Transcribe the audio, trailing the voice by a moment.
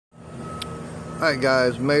Alright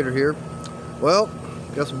guys, Mater here. Well,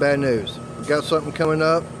 got some bad news. We got something coming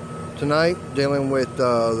up tonight dealing with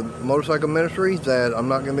the motorcycle ministry that I'm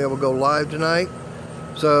not going to be able to go live tonight.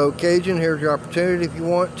 So Cajun, here's your opportunity. If you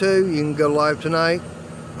want to, you can go live tonight.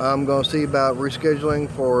 I'm going to see about rescheduling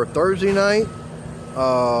for Thursday night.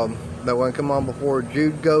 That one come on before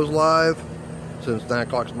Jude goes live, since 9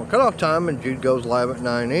 o'clock is my cutoff time and Jude goes live at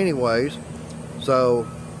 9 anyways. So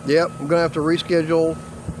yep, I'm going to have to reschedule,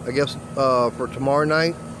 I guess, for tomorrow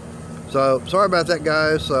night. So sorry about that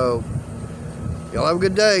guys. So y'all have a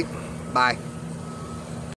good day. Bye.